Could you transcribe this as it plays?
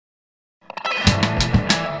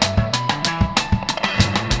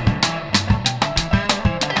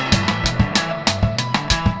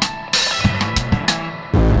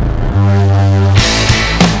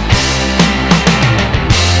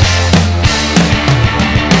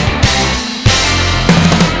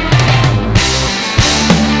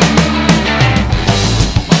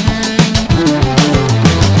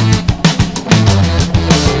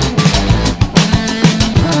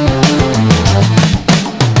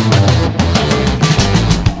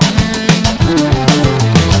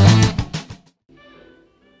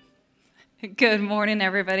Good morning,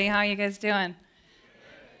 everybody. How are you guys doing?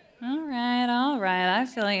 All right. I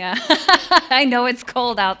feel like I know it's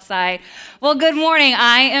cold outside. Well, good morning.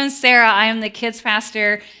 I am Sarah. I am the kids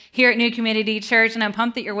pastor here at New Community Church, and I'm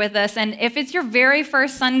pumped that you're with us. And if it's your very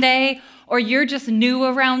first Sunday, or you're just new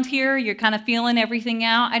around here, you're kind of feeling everything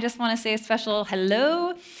out, I just want to say a special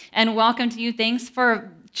hello and welcome to you. Thanks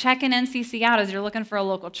for checking NCC out as you're looking for a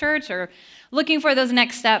local church or looking for those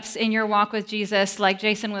next steps in your walk with Jesus, like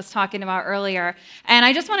Jason was talking about earlier. And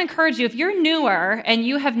I just want to encourage you, if you're newer and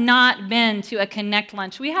you have not been to a Connect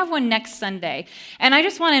lunch, we have one next Sunday. And I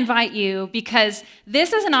just want to invite you because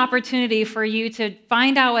this is an opportunity for you to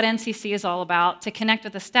find out what NCC is all about, to connect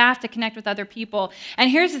with the staff, to connect with other people. And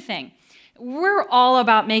here's the thing, we're all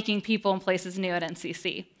about making people and places new at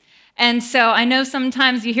NCC. And so I know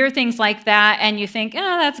sometimes you hear things like that and you think, oh,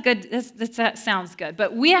 that's good, that sounds good.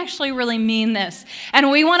 But we actually really mean this. And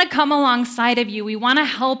we want to come alongside of you. We want to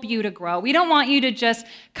help you to grow. We don't want you to just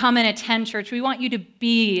come and attend church. We want you to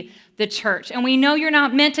be the church. And we know you're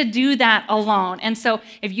not meant to do that alone. And so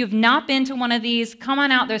if you've not been to one of these, come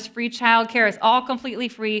on out. There's free childcare. It's all completely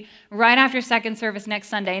free right after second service next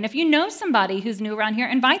Sunday. And if you know somebody who's new around here,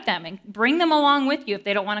 invite them and bring them along with you if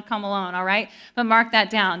they don't want to come alone, all right? But mark that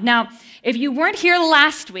down. Now, if you weren't here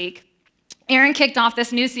last week, Aaron kicked off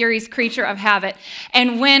this new series, Creature of Habit.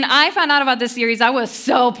 And when I found out about this series, I was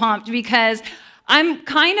so pumped because I'm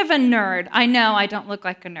kind of a nerd. I know I don't look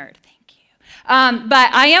like a nerd.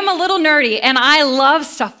 But I am a little nerdy, and I love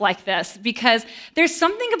stuff like this because there's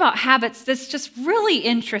something about habits that's just really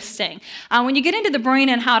interesting. When you get into the brain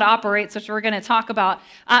and how it operates, which we're going to talk about,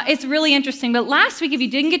 it's really interesting. But last week, if you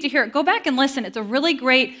didn't get to hear it, go back and listen. It's a really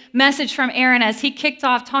great message from Aaron as he kicked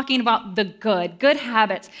off talking about the good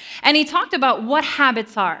habits. And he talked about what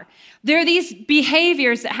habits are. There are these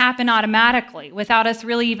behaviors that happen automatically without us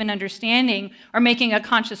really even understanding or making a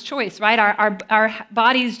conscious choice, right? Our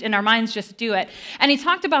bodies and our minds just do it. And he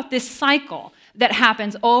talked about this cycle that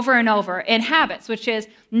happens over and over in habits, which is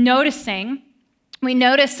noticing. We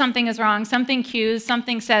notice something is wrong, something cues,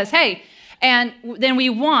 something says, hey, and then we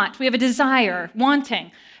have a desire,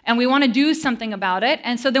 wanting. And we want to do something about it,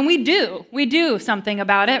 and so then we do something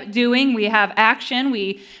about it. Doing, we have action,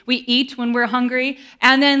 we eat when we're hungry,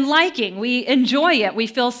 and then liking, we enjoy it, we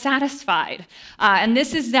feel satisfied. And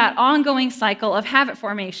this is that ongoing cycle of habit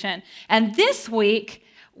formation. And this week,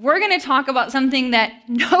 we're going to talk about something that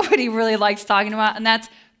nobody really likes talking about, and that's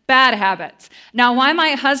bad habits. Now, why my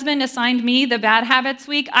husband assigned me the bad habits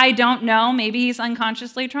week, I don't know. Maybe he's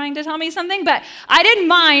unconsciously trying to tell me something, but I didn't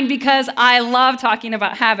mind because I love talking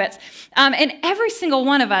about habits. And every single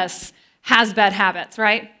one of us has bad habits,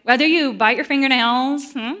 right? Whether you bite your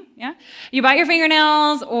fingernails, you bite your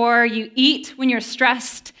fingernails, or you eat when you're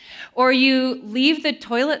stressed, or you leave the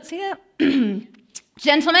toilet, see that?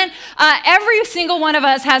 Gentlemen, every single one of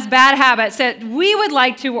us has bad habits that we would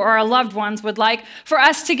like to, or our loved ones would like, for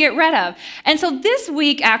us to get rid of. And so this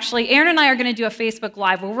week, actually, Aaron and I are going to do a Facebook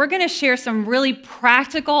Live where we're going to share some really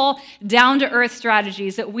practical, down-to-earth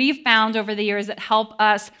strategies that we've found over the years that help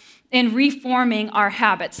us in reforming our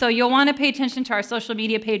habits. So you'll want to pay attention to our social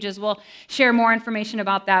media pages. We'll share more information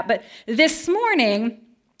about that. But this morning,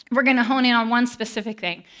 we're going to hone in on one specific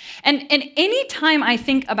thing. And any time I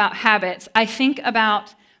think about habits, I think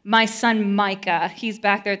about my son Micah. He's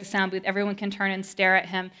back there at the sound booth. Everyone can turn and stare at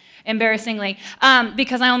him embarrassingly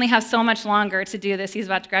because I only have so much longer to do this. He's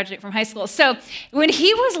about to graduate from high school. So when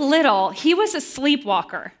he was little, he was a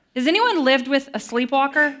sleepwalker. Has anyone lived with a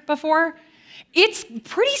sleepwalker before? It's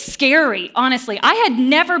pretty scary, honestly. I had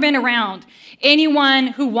never been around anyone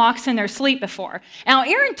who walks in their sleep before. Now,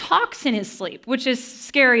 Aaron talks in his sleep, which is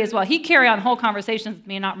scary as well. He'd carry on whole conversations with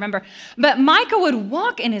me and not remember. But Micah would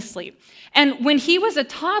walk in his sleep. And when he was a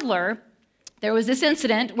toddler, there was this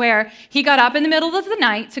incident where he got up in the middle of the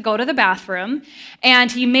night to go to the bathroom,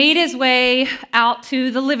 and he made his way out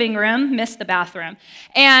to the living room, missed the bathroom,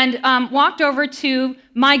 and walked over to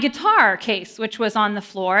my guitar case, which was on the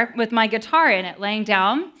floor with my guitar in it, laying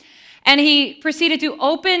down. And he proceeded to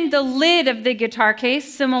open the lid of the guitar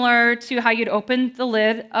case, similar to how you'd open the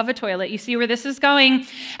lid of a toilet. You see where this is going?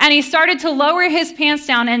 And he started to lower his pants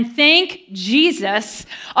down, and thank Jesus,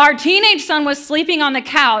 our teenage son was sleeping on the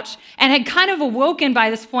couch and had kind of awoken by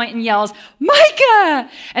this point and yells, "Micah!"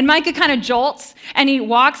 And Micah kind of jolts, and he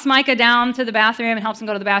walks Micah down to the bathroom and helps him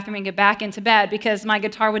go to the bathroom and get back into bed because my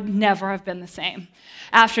guitar would never have been the same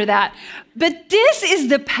after that. But this is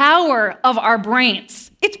the power of our brains.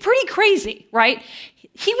 It's pretty crazy, right?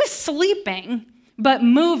 He was sleeping, but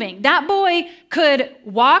moving. That boy could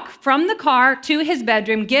walk from the car to his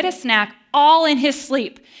bedroom, get a snack, all in his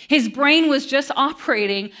sleep. His brain was just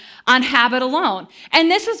operating on habit alone.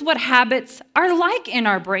 And this is what habits are like in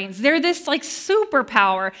our brains. They're this like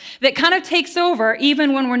superpower that kind of takes over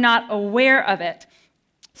even when we're not aware of it.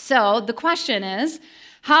 So the question is,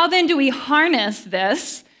 how then do we harness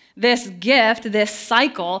this gift, this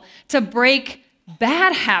cycle, to break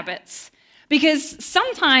bad habits? Because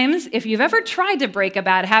sometimes, if you've ever tried to break a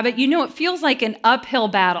bad habit, you know it feels like an uphill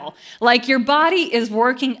battle, like your body is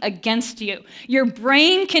working against you. Your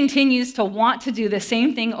brain continues to want to do the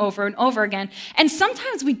same thing over and over again, and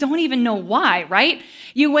sometimes we don't even know why, right?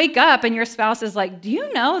 You wake up and your spouse is like, do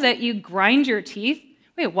you know that you grind your teeth?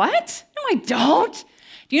 Wait, what? No, I don't.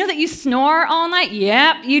 Do you know that you snore all night?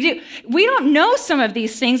 Yep, you do. We don't know some of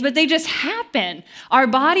these things, but they just happen. Our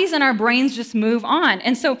bodies and our brains just move on.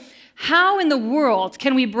 And so how in the world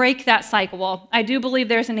can we break that cycle? Well, I do believe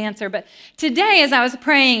there's an answer, but today as I was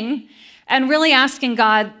praying and really asking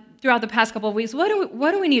God throughout the past couple of weeks, what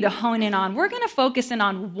do we need to hone in on? We're going to focus in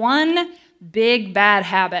on one big bad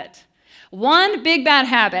habit. One big bad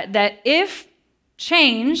habit that if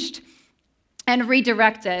changed and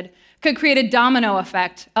redirected could create a domino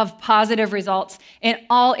effect of positive results in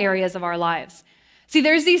all areas of our lives. See,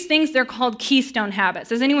 there's these things, they're called keystone habits.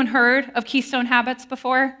 Has anyone heard of keystone habits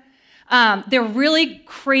before? They're really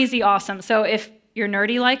crazy awesome. So if you're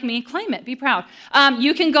nerdy like me, claim it, be proud.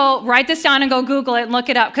 You can go write this down and go Google it and look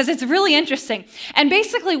it up because it's really interesting. And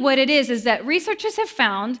basically what it is that researchers have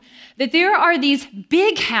found that there are these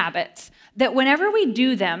big habits that whenever we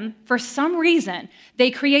do them, for some reason, they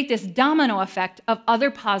create this domino effect of other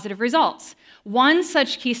positive results. One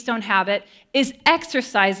such keystone habit is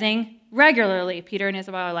exercising regularly. Peter and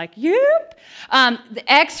Isabel are like, yep.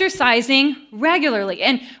 Exercising regularly.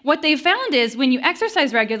 And what they found is when you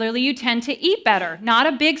exercise regularly, you tend to eat better. Not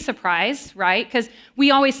a big surprise, right? Because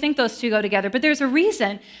we always think those two go together. But there's a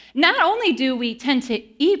reason. Not only do we tend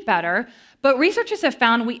to eat better, but researchers have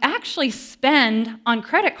found we actually spend on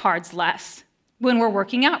credit cards less when we're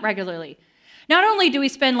working out regularly. Not only do we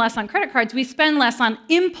spend less on credit cards, we spend less on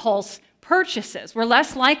impulse purchases. We're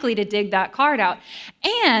less likely to dig that card out.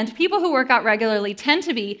 And people who work out regularly tend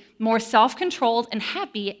to be more self-controlled and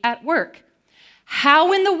happy at work.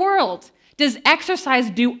 How in the world does exercise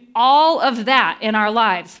do all of that in our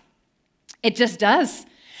lives? It just does.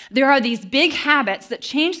 There are these big habits that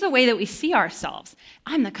change the way that we see ourselves.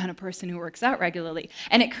 I'm the kind of person who works out regularly,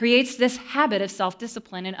 and it creates this habit of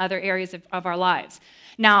self-discipline in other areas of our lives.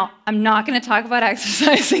 Now, I'm not going to talk about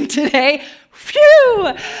exercising today.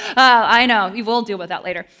 Phew! I know, we will deal with that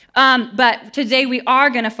later. But today we are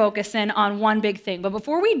going to focus in on one big thing. But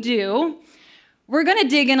before we do, we're going to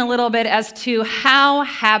dig in a little bit as to how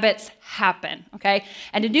habits happen, okay?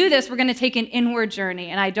 And to do this, we're going to take an inward journey,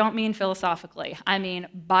 and I don't mean philosophically, I mean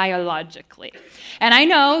biologically. And I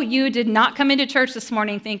know you did not come into church this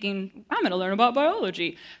morning thinking, I'm going to learn about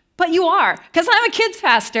biology. But you are, because I'm a kids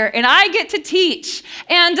pastor, and I get to teach.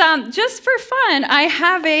 And just for fun, I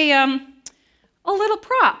have a little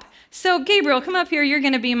prop. So Gabriel, come up here. You're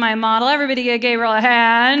going to be my model. Everybody give Gabriel a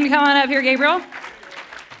hand. Come on up here, Gabriel.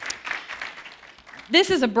 This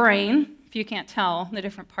is a brain. If you can't tell, the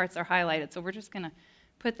different parts are highlighted. So we're just going to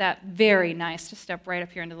put that very nice. Just step right up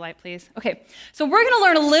here into the light, please. Okay, so we're going to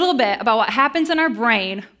learn a little bit about what happens in our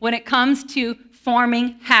brain when it comes to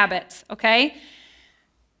forming habits, okay?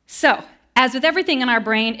 So, as with everything in our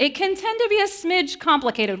brain, it can tend to be a smidge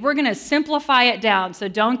complicated. We're going to simplify it down, so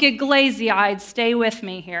don't get glazy-eyed. Stay with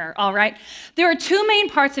me here, all right? There are two main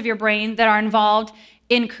parts of your brain that are involved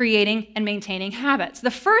in creating and maintaining habits.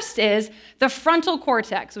 The first is the frontal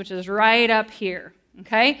cortex, which is right up here,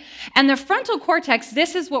 okay? And the frontal cortex,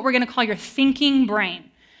 this is what we're going to call your thinking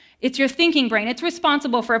brain. It's your thinking brain. It's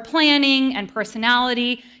responsible for planning and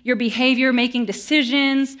personality, your behavior, making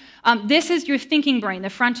decisions. This is your thinking brain, the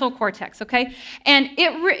frontal cortex, okay? And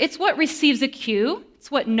it's what receives a cue.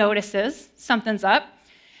 It's what notices something's up.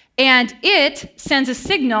 And it sends a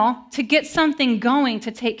signal to get something going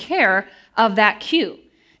to take care of that cue.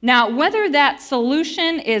 Now, whether that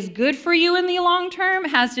solution is good for you in the long term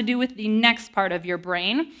has to do with the next part of your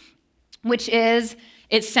brain, which is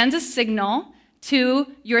it sends a signal to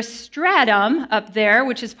your stratum up there,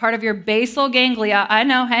 which is part of your basal ganglia. I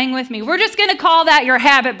know, hang with me. We're just going to call that your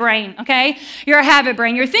habit brain, okay? Your habit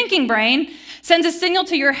brain. Your thinking brain sends a signal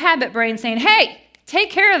to your habit brain saying, hey, take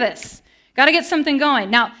care of this. Got to get something going.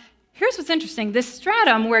 Now, here's what's interesting. This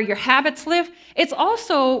stratum where your habits live, it's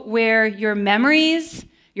also where your memories,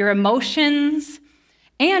 your emotions,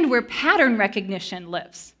 and where pattern recognition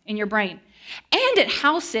lives in your brain. And it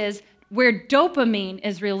houses where dopamine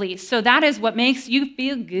is released. So that is what makes you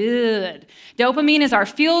feel good. Dopamine is our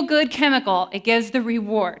feel-good chemical. It gives the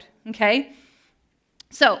reward, okay?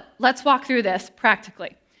 So let's walk through this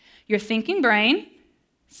practically. Your thinking brain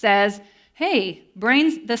says, hey,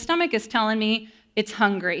 the stomach is telling me it's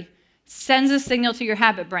hungry. Sends a signal to your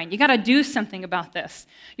habit brain. You got to do something about this.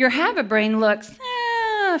 Your habit brain looks,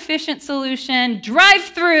 efficient solution,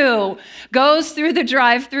 drive-through. Goes through the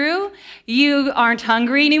drive-through. You aren't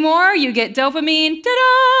hungry anymore. You get dopamine.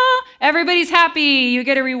 Ta-da! Everybody's happy. You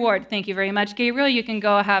get a reward. Thank you very much, Gabriel. You can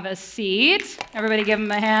go have a seat. Everybody give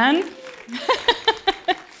him a hand.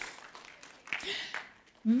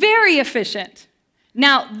 Very efficient.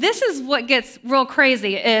 Now, this is what gets real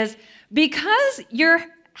crazy is because your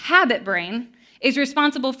habit brain is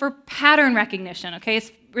responsible for pattern recognition, okay?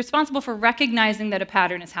 It's responsible for recognizing that a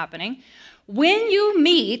pattern is happening. When you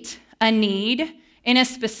meet a need in a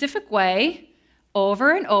specific way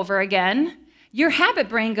over and over again, your habit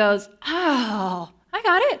brain goes, oh, I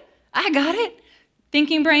got it.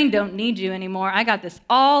 Thinking brain, don't need you anymore. I got this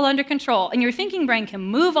all under control. And your thinking brain can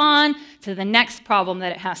move on to the next problem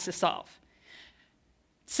that it has to solve.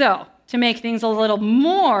 So, to make things a little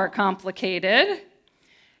more complicated,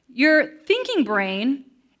 your thinking brain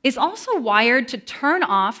is also wired to turn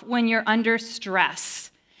off when you're under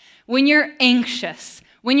stress, when you're anxious,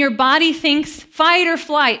 when your body thinks fight or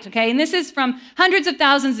flight, okay? And this is from hundreds of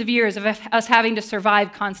thousands of years of us having to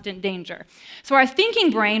survive constant danger. So our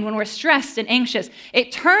thinking brain, when we're stressed and anxious,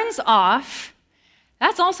 it turns off.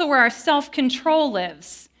 That's also where our self-control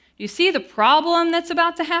lives. You see the problem that's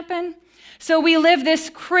about to happen? So we live this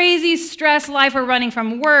crazy stress life. We're running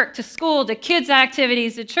from work to school to kids'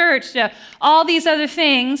 activities to church to all these other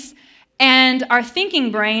things. And our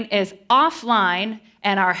thinking brain is offline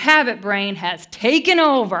and our habit brain has taken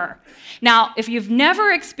over. Now, if you've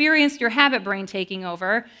never experienced your habit brain taking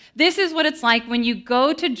over, this is what it's like when you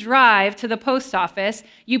go to drive to the post office,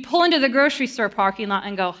 you pull into the grocery store parking lot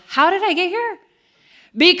and go, how did I get here?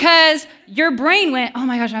 Because your brain went, oh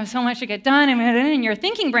my gosh, I have so much to get done, and your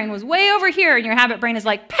thinking brain was way over here, and your habit brain is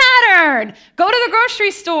like, pattern, go to the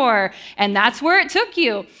grocery store, and that's where it took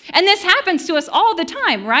you. And this happens to us all the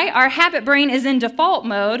time, right? Our habit brain is in default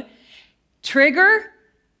mode. Trigger,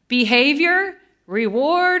 behavior,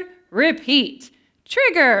 reward, repeat.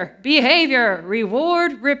 Trigger, behavior,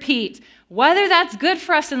 reward, repeat. Whether that's good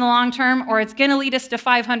for us in the long term or it's going to lead us to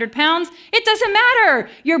 500 pounds, it doesn't matter.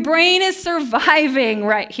 Your brain is surviving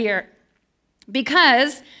right here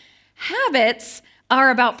because habits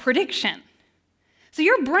are about prediction. So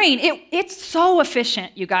your brain, it's so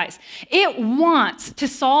efficient, you guys. It wants to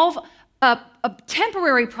solve a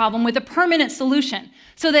temporary problem with a permanent solution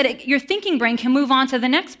so that your thinking brain can move on to the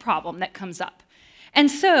next problem that comes up. And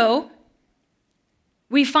so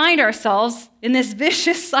we find ourselves in this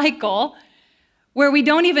vicious cycle where we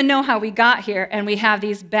don't even know how we got here, and we have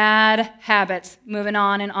these bad habits moving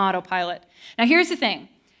on in autopilot. Now, here's the thing.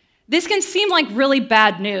 This can seem like really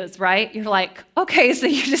bad news, right? You're like, okay, so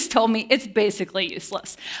you just told me it's basically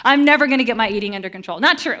useless. I'm never going to get my eating under control.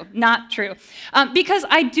 Not true. Because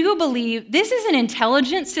I do believe this is an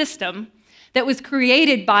intelligent system that was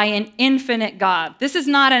created by an infinite God. This is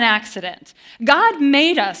not an accident. God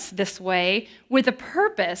made us this way with a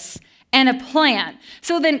purpose and a plan.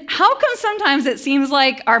 So then how come sometimes it seems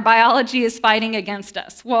like our biology is fighting against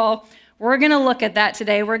us? Well, we're going to look at that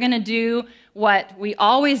today. We're going to do what we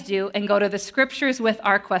always do and go to the scriptures with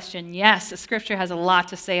our question. Yes, the scripture has a lot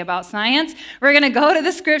to say about science. We're going to go to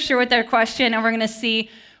the scripture with our question, and we're going to see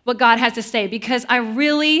what God has to say, because I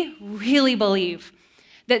really, really believe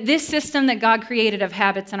that this system that God created of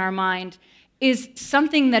habits in our mind is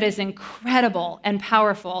something that is incredible and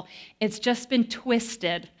powerful. It's just been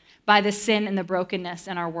twisted by the sin and the brokenness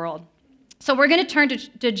in our world. So we're going to turn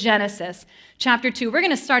to Genesis chapter 2. We're going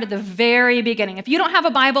to start at the very beginning. If you don't have a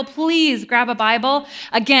Bible, please grab a Bible.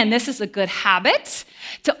 Again, this is a good habit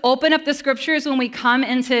to open up the scriptures when we come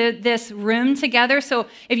into this room together. So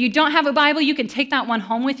if you don't have a Bible, you can take that one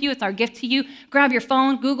home with you. It's our gift to you. Grab your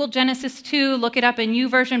phone, Google Genesis 2, look it up in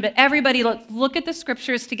YouVersion. But everybody, let's look at the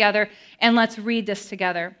scriptures together and let's read this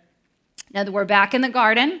together. Now that we're back in the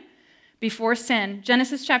garden before sin,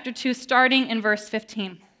 Genesis chapter 2, starting in verse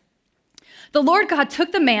 15. The Lord God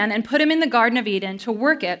took the man and put him in the Garden of Eden to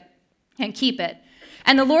work it and keep it.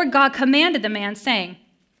 And the Lord God commanded the man, saying,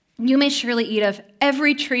 you may surely eat of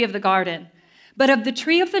every tree of the garden, but of the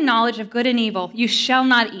tree of the knowledge of good and evil you shall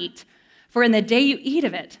not eat, for in the day you eat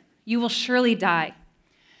of it, you will surely die.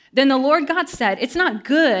 Then the Lord God said, it's not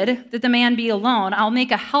good that the man be alone. I'll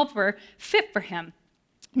make a helper fit for him.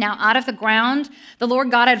 Now out of the ground, the Lord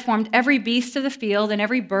God had formed every beast of the field and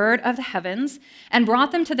every bird of the heavens and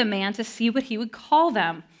brought them to the man to see what he would call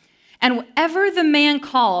them. And whatever the man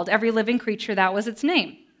called every living creature, that was its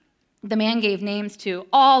name. The man gave names to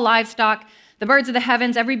all livestock, the birds of the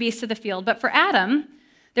heavens, every beast of the field. But for Adam,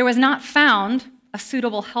 there was not found a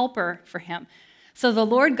suitable helper for him. So the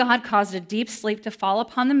Lord God caused a deep sleep to fall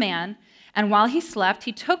upon the man, and while he slept,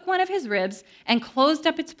 he took one of his ribs and closed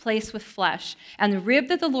up its place with flesh. And the rib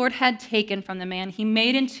that the Lord had taken from the man, he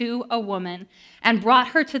made into a woman and brought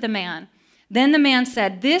her to the man. Then the man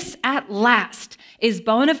said, "This at last is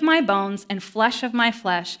bone of my bones and flesh of my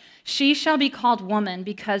flesh. She shall be called woman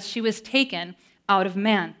because she was taken out of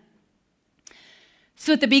man."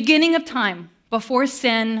 So at the beginning of time, before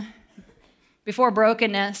sin, before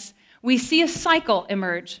brokenness, we see a cycle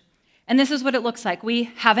emerge. And this is what it looks like.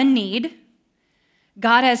 We have a need.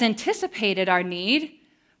 God has anticipated our need,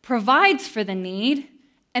 provides for the need,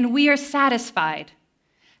 and we are satisfied.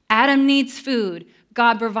 Adam needs food.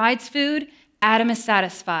 God provides food. Adam is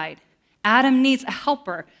satisfied. Adam needs a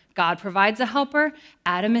helper. God provides a helper.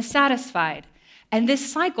 Adam is satisfied. And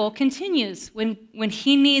this cycle continues. When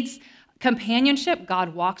he needs companionship,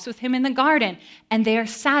 God walks with him in the garden, and they are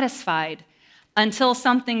satisfied until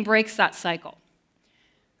something breaks that cycle,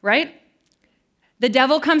 right? The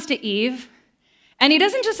devil comes to Eve, and he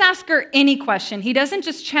doesn't just ask her any question. He doesn't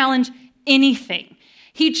just challenge anything.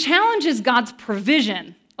 He challenges God's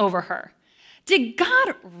provision over her. Did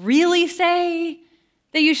God really say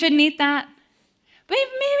that you shouldn't eat that? But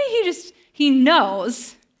maybe he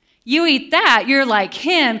knows. You eat that, you're like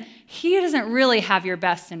him. He doesn't really have your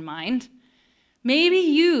best in mind. Maybe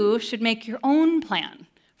you should make your own plan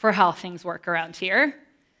for how things work around here.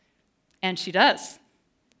 And she does.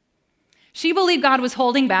 She believed God was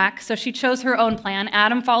holding back, so she chose her own plan.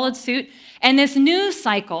 Adam followed suit, and this new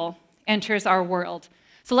cycle enters our world.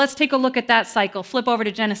 So let's take a look at that cycle. Flip over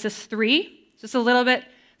to Genesis 3, just a little bit,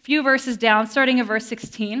 few verses down, starting at verse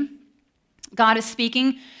 16. God is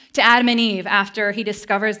speaking to Adam and Eve after he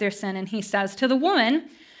discovers their sin, and he says, "To the woman,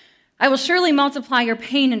 I will surely multiply your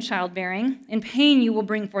pain in childbearing. In pain you will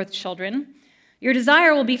bring forth children. Your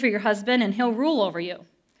desire will be for your husband, and he'll rule over you."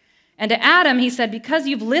 And to Adam he said, "Because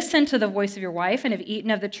you've listened to the voice of your wife and have eaten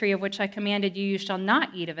of the tree of which I commanded you, you shall not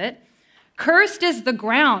eat of it. Cursed is the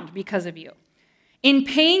ground because of you. In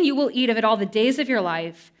pain you will eat of it all the days of your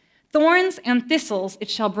life. Thorns and thistles it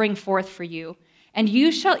shall bring forth for you. And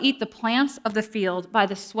you shall eat the plants of the field by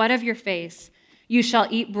the sweat of your face. You shall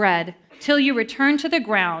eat bread till you return to the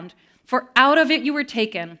ground, for out of it you were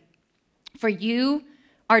taken. For you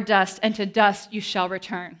are dust, and to dust you shall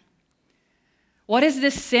return." What does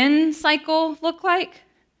this sin cycle look like?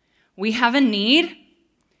 We have a need.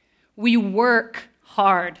 We work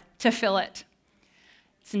hard to fill it.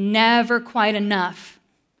 It's never quite enough,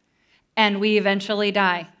 and we eventually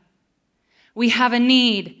die. We have a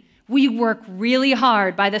need. We work really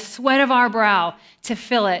hard by the sweat of our brow to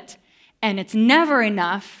fill it, and it's never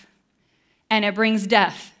enough, and it brings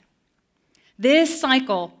death. This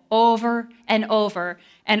cycle over and over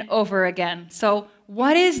and over again. So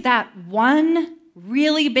what is that one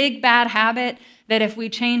really big bad habit that if we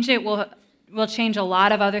change it will change a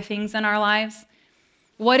lot of other things in our lives?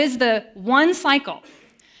 What is the one cycle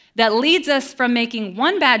that leads us from making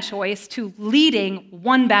one bad choice to leading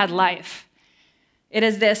one bad life? It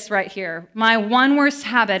is this right here. My one worst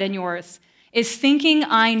habit and yours is thinking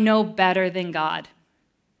I know better than God.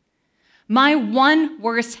 My one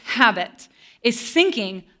worst habit is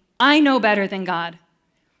thinking I know better than God.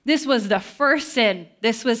 This was the first sin.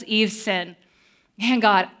 This was Eve's sin. And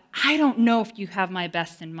God, I don't know if you have my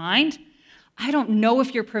best in mind. I don't know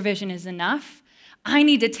if your provision is enough. I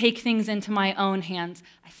need to take things into my own hands.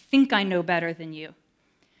 I think I know better than you.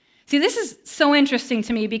 See, this is so interesting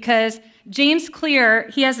to me because James Clear,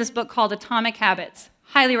 he has this book called Atomic Habits.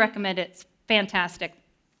 Highly recommend it. It's fantastic.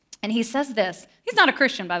 And he says this. He's not a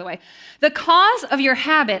Christian, by the way. The cause of your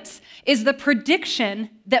habits is the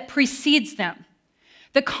prediction that precedes them.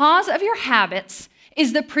 The cause of your habits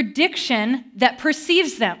is the prediction that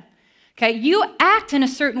perceives them. Okay, you act in a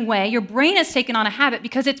certain way, your brain has taken on a habit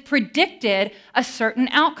because it's predicted a certain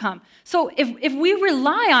outcome. So if we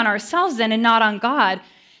rely on ourselves then and not on God,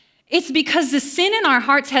 it's because the sin in our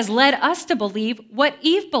hearts has led us to believe what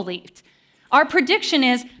Eve believed. Our prediction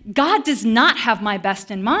is, God does not have my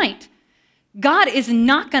best in mind. God is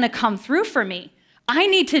not going to come through for me. I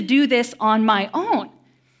need to do this on my own.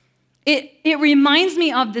 It reminds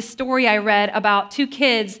me of the story I read about two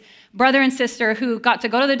kids, brother and sister, who got to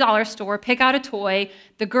go to the dollar store, pick out a toy.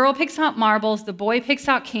 The girl picks out marbles, the boy picks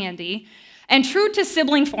out candy. And true to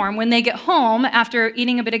sibling form, when they get home, after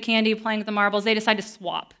eating a bit of candy, playing with the marbles, they decide to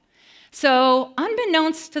swap. So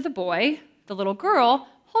unbeknownst to the boy, the little girl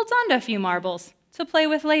holds on to a few marbles to play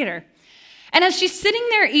with later. And as she's sitting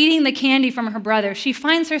there eating the candy from her brother, she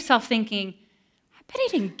finds herself thinking, I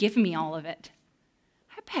bet he didn't give me all of it.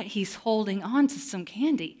 I bet he's holding on to some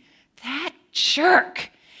candy. That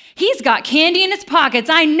jerk. He's got candy in his pockets.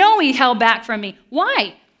 I know he held back from me.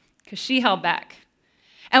 Why? Because she held back.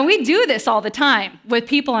 And we do this all the time with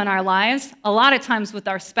people in our lives, a lot of times with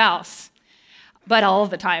our spouse, but all of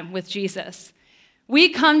the time with Jesus. We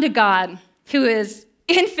come to God, who is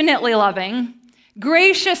infinitely loving,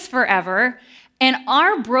 gracious forever, and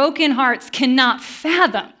our broken hearts cannot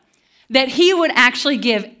fathom that he would actually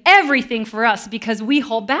give everything for us because we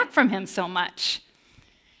hold back from him so much.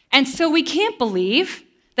 And so we can't believe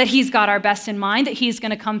that he's got our best in mind, that he's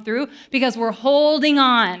going to come through, because we're holding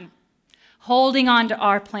on to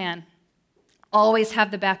our plan. Always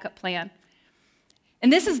have the backup plan.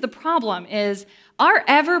 And this is the problem, is our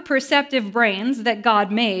ever-perceptive brains that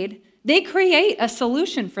God made, they create a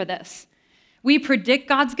solution for this. We predict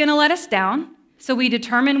God's going to let us down, so we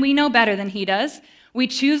determine we know better than he does. We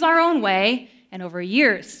choose our own way, and over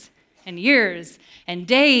years and years and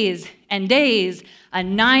days, a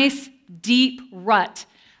nice, deep rut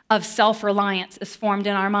of self-reliance is formed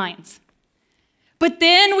in our minds. But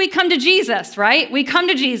then we come to Jesus, right? We come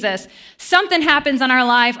to Jesus. Something happens in our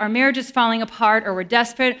life, our marriage is falling apart, or we're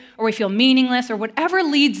desperate, or we feel meaningless, or whatever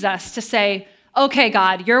leads us to say, okay,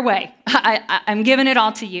 God, your way. I'm giving it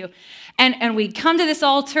all to you. And we come to this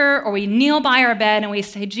altar, or we kneel by our bed, and we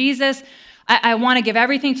say, Jesus, I want to give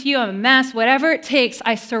everything to you. I'm a mess. Whatever it takes,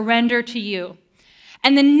 I surrender to you.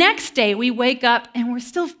 And the next day, we wake up, and we're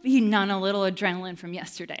still feeding on a little adrenaline from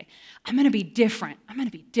yesterday. I'm going to be different.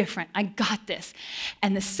 I got this.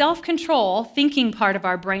 And the self-control thinking part of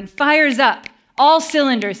our brain fires up. All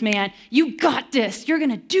cylinders, man. You got this. You're going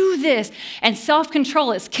to do this. And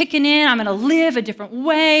self-control is kicking in. I'm going to live a different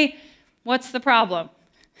way. What's the problem?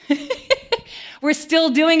 We're still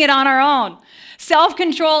doing it on our own.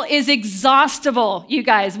 Self-control is exhaustible, you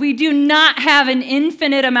guys. We do not have an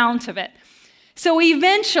infinite amount of it. So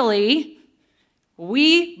eventually,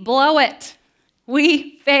 we blow it.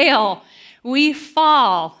 We fail. We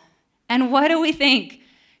fall. And what do we think?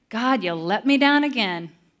 God, you let me down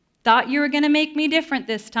again. Thought you were going to make me different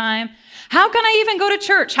this time. How can I even go to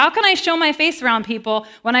church? How can I show my face around people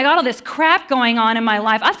when I got all this crap going on in my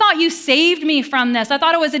life? I thought you saved me from this. I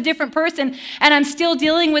thought it was a different person, and I'm still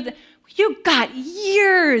dealing with it. You got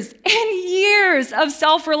years and years of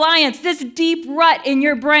self-reliance, this deep rut in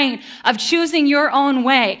your brain of choosing your own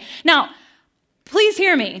way. Now, please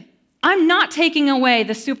hear me. I'm not taking away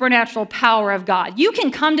the supernatural power of God. You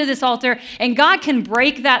can come to this altar and God can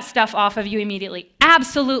break that stuff off of you immediately.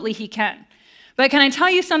 Absolutely, he can. But can I tell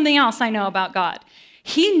you something else I know about God?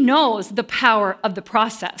 He knows the power of the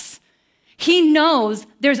process. He knows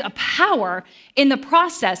there's a power in the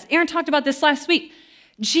process. Aaron talked about this last week.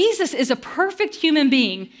 Jesus is a perfect human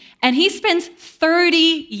being, and he spends 30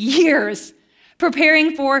 years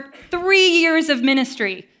preparing for 3 years of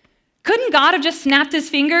ministry. Couldn't God have just snapped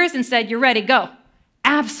his fingers and said, you're ready, go?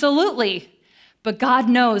 Absolutely. But God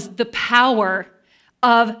knows the power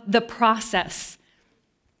of the process.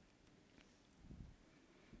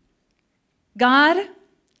 God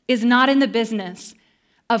is not in the business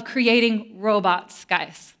of creating robots,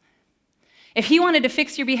 guys. If he wanted to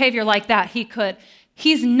fix your behavior like that, he could.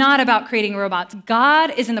 He's not about creating robots.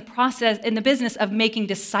 God is in the business of making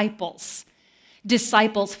disciples,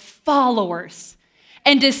 followers.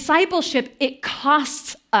 And discipleship, it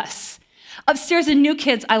costs us. Upstairs in New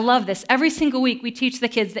Kids, I love this. Every single week, we teach the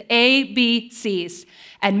kids the ABCs.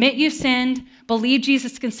 Admit you've sinned, believe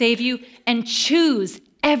Jesus can save you, and choose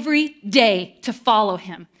every day to follow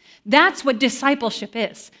him. That's what discipleship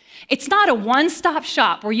is. It's not a one-stop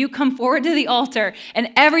shop where you come forward to the altar and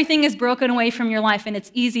everything is broken away from your life and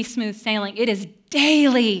it's easy, smooth sailing. It is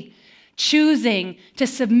daily choosing to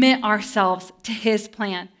submit ourselves to his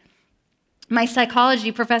plan. My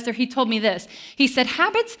psychology professor, he told me this. He said,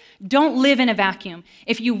 habits don't live in a vacuum.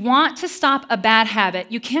 If you want to stop a bad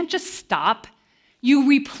habit, you can't just stop. You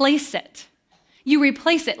replace it.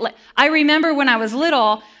 I remember when I was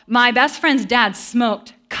little, my best friend's dad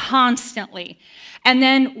smoked constantly. And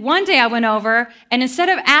then one day I went over, and instead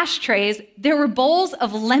of ashtrays, there were bowls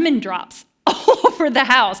of lemon drops all over the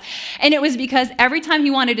house. And it was because every time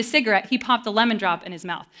he wanted a cigarette, he popped a lemon drop in his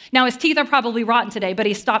mouth. Now, his teeth are probably rotten today, but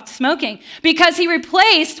he stopped smoking because he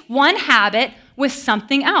replaced one habit with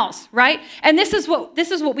something else, right? And this is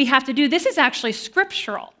what we have to do. This is actually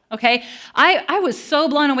scriptural, okay? I was so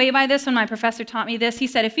blown away by this when my professor taught me this. He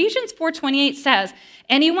said, Ephesians 4:28 says,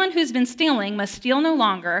 anyone who's been stealing must steal no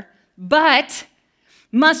longer, but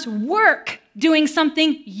must work doing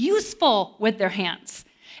something useful with their hands.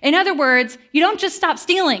 In other words, you don't just stop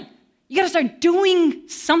stealing. You got to start doing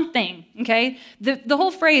something, okay? The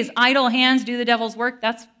whole phrase, idle hands do the devil's work,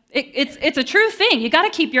 it's a true thing. You got to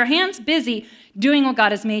keep your hands busy doing what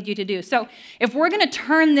God has made you to do. So if we're going to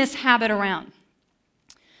turn this habit around,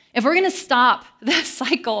 if we're going to stop the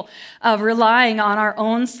cycle of relying on our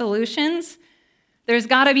own solutions, there's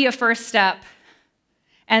got to be a first step,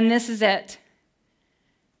 and this is it.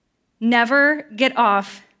 Never get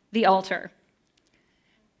off the altar.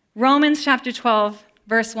 Romans chapter 12,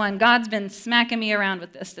 verse 1. God's been smacking me around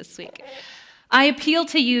with this week. I appeal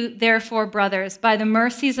to you, therefore, brothers, by the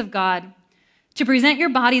mercies of God, to present your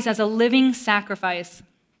bodies as a living sacrifice,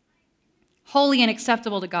 holy and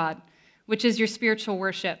acceptable to God, which is your spiritual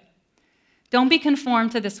worship. Don't be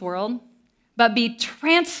conformed to this world, but be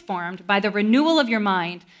transformed by the renewal of your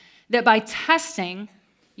mind, that by testing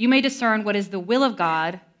you may discern what is the will of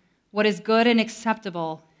God, what is good and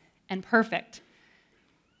acceptable and perfect.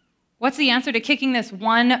 What's the answer to kicking this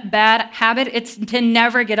one bad habit? It's to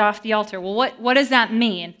never get off the altar. Well, what does that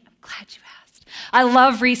mean? I'm glad you asked. I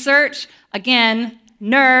love research. Again,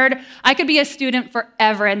 nerd. I could be a student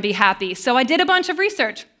forever and be happy. So I did a bunch of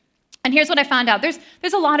research. And here's what I found out. There's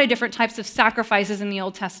a lot of different types of sacrifices in the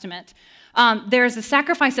Old Testament. There's the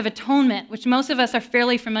sacrifice of atonement, which most of us are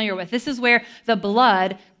fairly familiar with. This is where the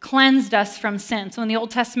blood cleansed us from sin. So in the Old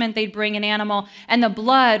Testament, they'd bring an animal, and the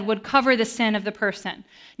blood would cover the sin of the person.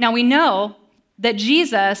 Now we know that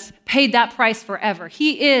Jesus paid that price forever.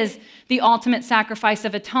 He is the ultimate sacrifice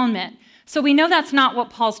of atonement. So we know that's not what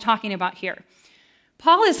Paul's talking about here.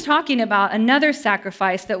 Paul is talking about another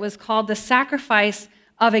sacrifice that was called the sacrifice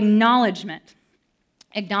of acknowledgement.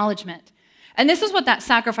 Acknowledgement. And this is what that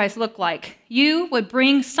sacrifice looked like. You would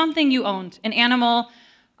bring something you owned, an animal,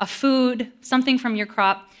 a food, something from your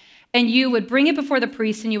crop, and you would bring it before the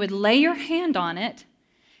priest, and you would lay your hand on it,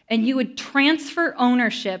 and you would transfer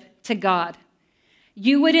ownership to God.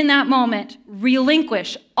 You would, in that moment,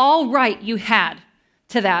 relinquish all right you had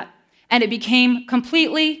to that, and it became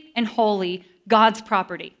completely and wholly God's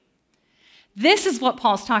property. This is what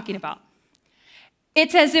Paul's talking about.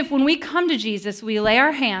 It's as if when we come to Jesus, we lay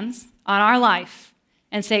our hands on our life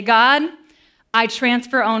and say, God, I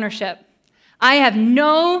transfer ownership. I have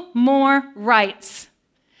no more rights.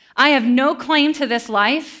 I have no claim to this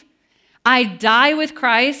life. I die with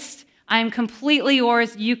Christ. I am completely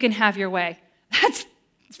yours. You can have your way. It's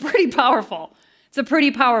pretty powerful. It's a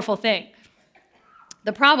pretty powerful thing.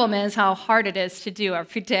 The problem is how hard it is to do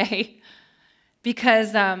every day.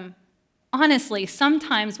 Because honestly,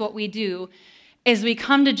 sometimes what we do is we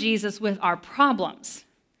come to Jesus with our problems.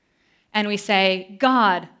 And we say,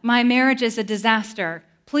 God, my marriage is a disaster.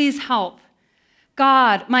 Please help.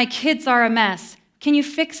 God, my kids are a mess. Can you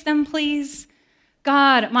fix them, please?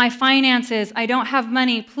 God, my finances, I don't have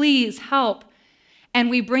money. Please help. And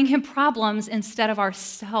we bring him problems instead of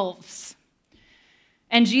ourselves.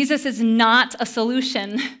 And Jesus is not a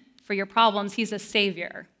solution for your problems. He's a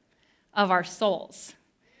savior of our souls.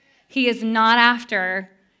 He is not after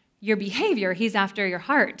your behavior. He's after your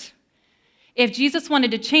heart. If Jesus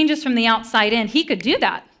wanted to change us from the outside in, he could do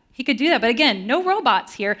that. He could do that. But again, no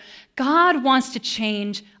robots here. God wants to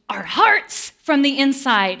change our hearts from the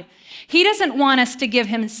inside. He doesn't want us to give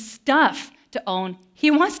him stuff to own.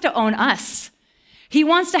 He wants to own us. He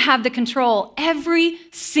wants to have the control every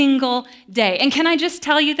single day. And can I just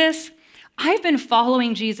tell you this? I've been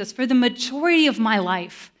following Jesus for the majority of my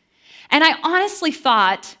life. And I honestly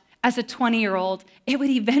thought, as a 20-year-old, it would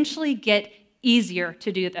eventually get easier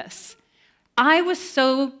to do this. I was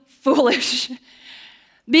so foolish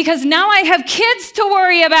because now I have kids to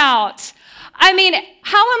worry about. I mean,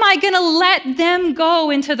 how am I going to let them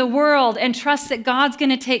go into the world and trust that God's going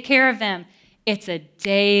to take care of them? It's a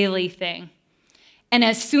daily thing. And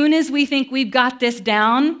as soon as we think we've got this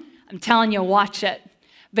down, I'm telling you, watch it,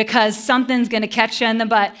 because something's going to catch you in the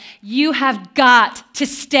butt. You have got to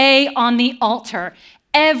stay on the altar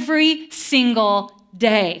every single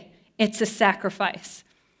day. It's a sacrifice.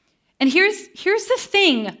 And here's the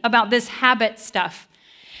thing about this habit stuff,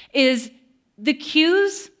 is the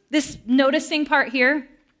cues, this noticing part here,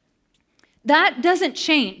 that doesn't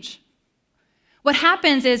change. What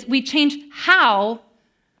happens is we change how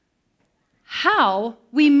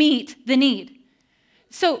we meet the need.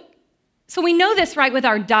 So we know this, right, with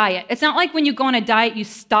our diet. It's not like when you go on a diet, you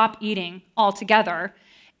stop eating altogether.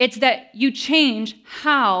 It's that you change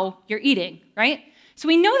how you're eating, right? So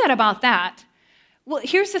we know that about that. Well,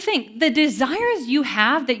 here's the thing. The desires you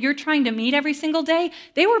have that you're trying to meet every single day,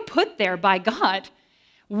 they were put there by God.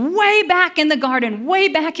 Way back in the garden, way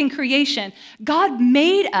back in creation, God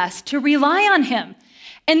made us to rely on him.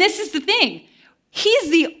 And this is the thing.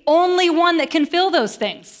 He's the only one that can fill those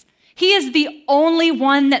things. He is the only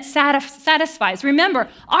one that satisfies. Remember,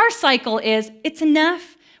 our cycle is it's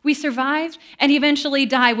enough. We survive and eventually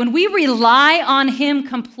die. When we rely on him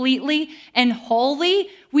completely and wholly,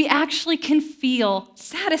 we actually can feel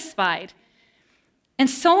satisfied. And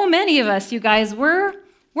so many of us, you guys, we're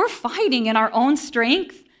fighting in our own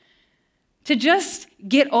strength to just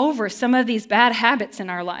get over some of these bad habits in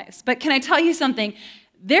our lives. But can I tell you something?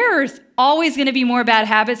 There's always going to be more bad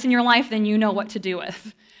habits in your life than you know what to do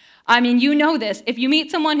with. I mean, you know this. If you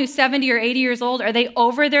meet someone who's 70 or 80 years old, are they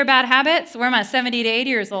over their bad habits? Where am I, 70 to 80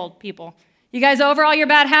 years old people? You guys over all your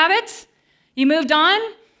bad habits? You moved on?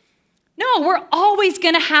 No, we're always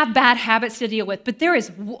going to have bad habits to deal with, but there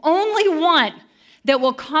is only one that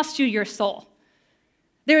will cost you your soul.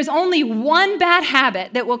 There is only one bad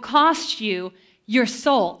habit that will cost you your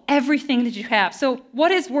soul, everything that you have. So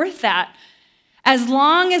what is worth that? As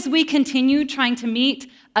long as we continue trying to meet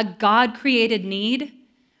a God-created need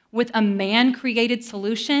with a man-created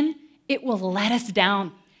solution, it will let us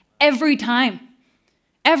down every time.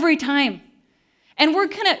 Every time. And we're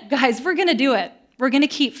gonna do it. We're gonna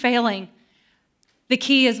keep failing. The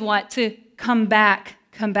key is what? To come back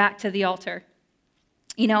to the altar.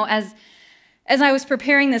 You know, as I was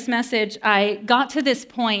preparing this message, I got to this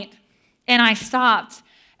point and I stopped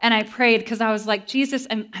and I prayed because I was like, Jesus,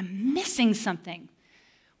 I'm missing something.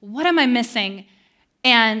 What am I missing?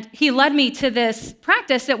 And he led me to this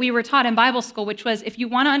practice that we were taught in Bible school, which was if you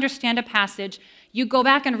want to understand a passage, you go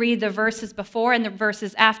back and read the verses before and the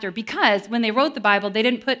verses after, because when they wrote the Bible, they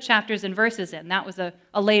didn't put chapters and verses in. That was a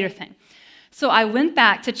later thing. So I went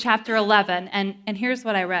back to chapter 11, and here's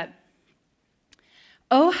what I read.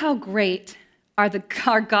 Oh, how great are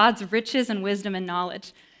God's riches and wisdom and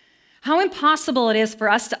knowledge. How impossible it is for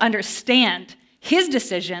us to understand his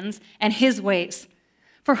decisions and his ways.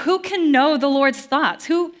 For who can know the Lord's thoughts?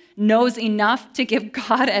 Who knows enough to give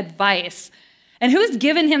God advice? And who's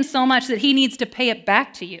given him so much that he needs to pay it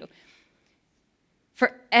back to you?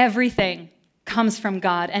 For everything comes from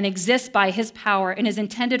God and exists by his power and is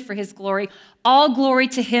intended for his glory. All glory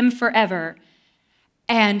to him forever.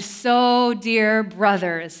 And so, dear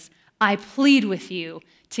brothers, I plead with you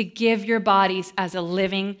to give your bodies as a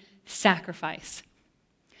living sacrifice.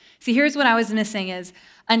 See, here's what I was missing is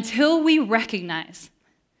until we recognize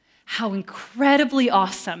how incredibly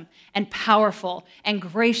awesome and powerful and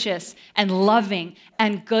gracious and loving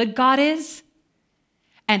and good God is,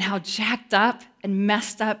 and how jacked up and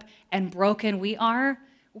messed up and broken we are,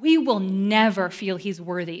 we will never feel he's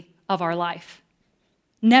worthy of our life.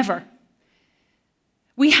 Never.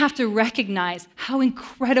 We have to recognize how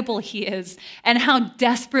incredible he is and how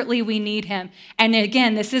desperately we need him. And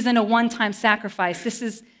again, this isn't a one-time sacrifice. This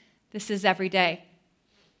is every day.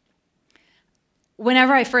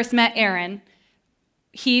 Whenever I first met Aaron,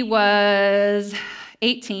 he was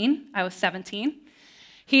 18, I was 17.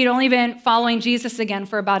 He had only been following Jesus again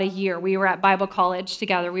for about a year. We were at Bible college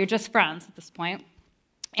together. We were just friends at this point.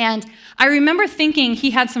 And I remember thinking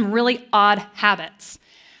he had some really odd habits.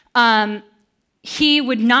 He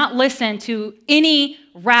would not listen to any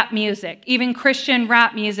rap music, even Christian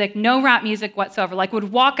rap music, no rap music whatsoever, like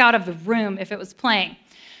would walk out of the room if it was playing,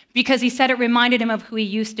 because he said it reminded him of who he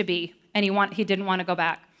used to be. And he didn't want to go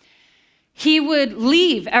back. He would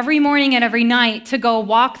leave every morning and every night to go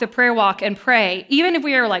walk the prayer walk and pray. Even if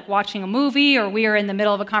we were like watching a movie or we were in the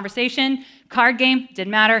middle of a conversation, card game,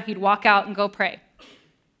 didn't matter. He'd walk out and go pray.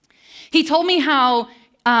 He told me how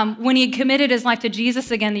when he had committed his life to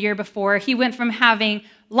Jesus again the year before, he went from having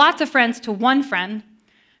lots of friends to one friend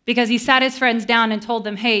because he sat his friends down and told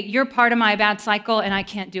them, hey, you're part of my bad cycle and I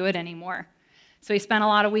can't do it anymore. So he spent a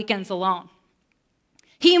lot of weekends alone.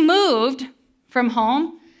 He moved from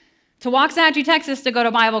home to Waxahachie, Texas to go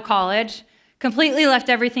to Bible college, completely left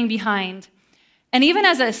everything behind. And even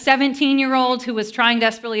as a 17-year-old who was trying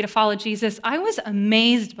desperately to follow Jesus, I was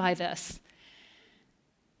amazed by this.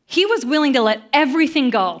 He was willing to let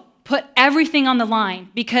everything go, put everything on the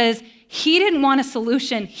line, because he didn't want a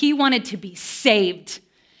solution. He wanted to be saved.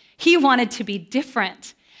 He wanted to be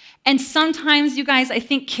different. And sometimes, you guys, I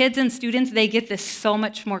think kids and students, they get this so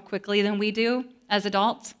much more quickly than we do as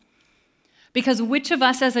adults. Because which of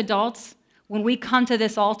us as adults, when we come to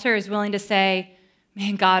this altar, is willing to say,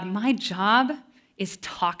 man, God, my job is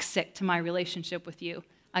toxic to my relationship with you.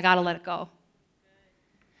 I got to let it go.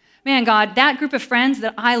 Man, God, that group of friends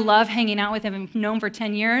that I love hanging out with and have known for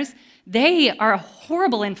 10 years, they are a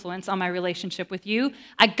horrible influence on my relationship with you.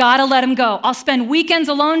 I got to let them go. I'll spend weekends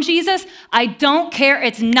alone, Jesus. I don't care.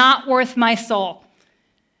 It's not worth my soul.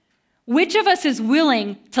 Which of us is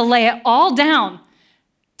willing to lay it all down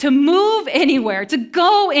to move anywhere, to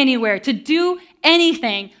go anywhere, to do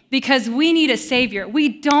anything because we need a Savior. We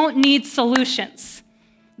don't need solutions.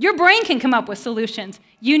 Your brain can come up with solutions.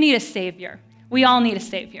 You need a Savior. We all need a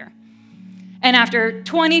Savior. And after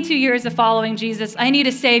 22 years of following Jesus, I need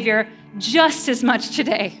a Savior just as much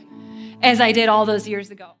today as I did all those years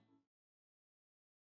ago.